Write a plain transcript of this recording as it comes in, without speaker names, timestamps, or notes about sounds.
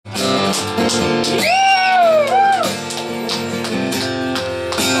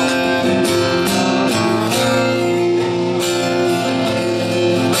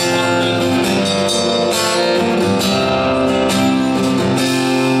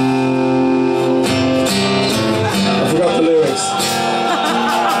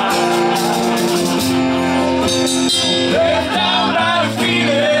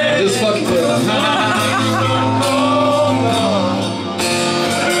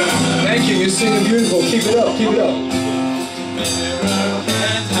Singing beautiful. Keep it up. Keep it up.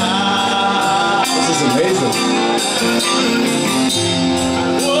 This is amazing.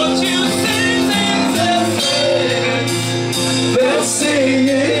 Let's sing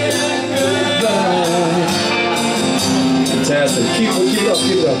it goodbye. Fantastic. Keep it up.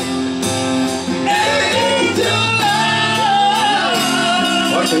 Keep it up.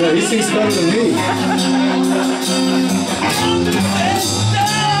 Watch it out. He sings better than me.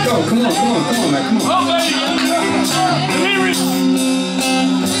 Come on, man, come on.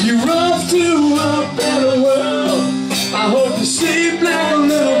 You're off to a better world. I hope you sleep like a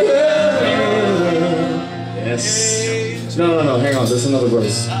little girl. Yes. No, hang on, there's another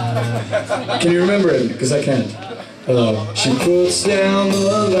verse. Can you remember it? Because I can't. She puts down the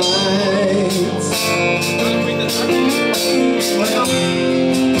lights.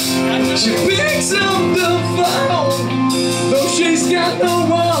 She picks up the phone, though she's got no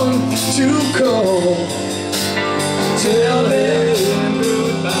one to call. Tell them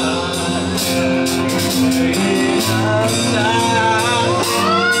goodbye.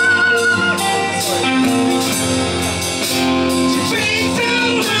 She thinks to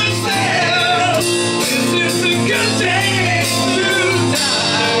herself, is this a good day to die?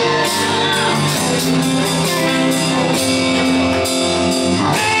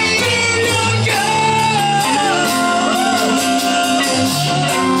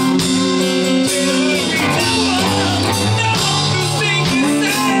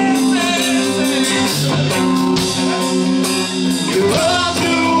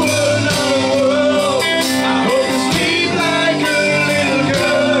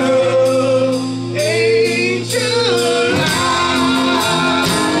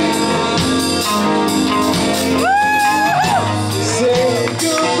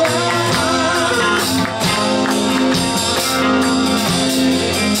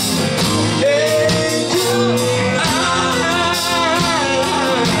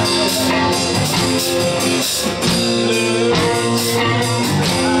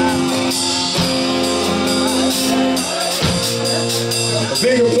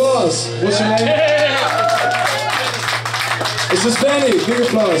 Big applause. What's your name? It's Oostende. Big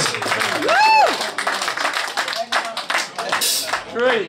applause.